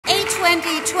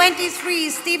2023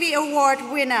 Stevie Award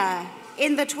winner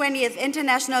in the 20th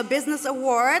International Business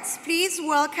Awards. Please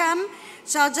welcome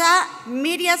Sharjah,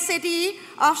 Media City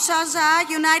of Sharjah,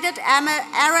 United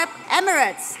Arab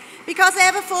Emirates. Because they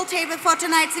have a full table for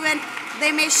tonight's event,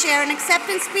 they may share an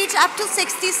acceptance speech up to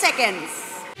 60 seconds.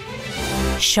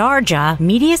 Sharjah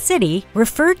Media City,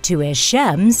 referred to as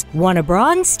Shems, won a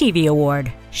Bronze Stevie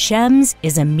Award. Shems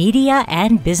is a media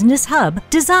and business hub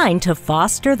designed to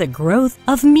foster the growth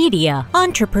of media,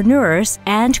 entrepreneurs,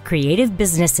 and creative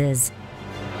businesses.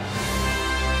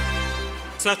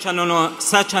 Such an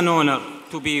honor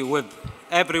to be with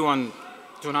everyone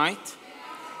tonight.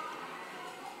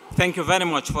 Thank you very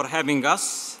much for having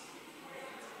us.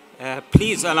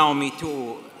 Please allow me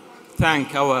to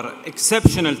thank our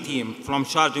exceptional team from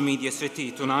Sharjah Media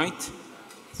City tonight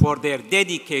for their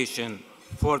dedication,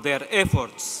 for their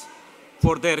efforts,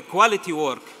 for their quality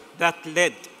work that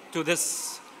led to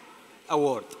this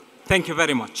award. Thank you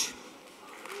very much.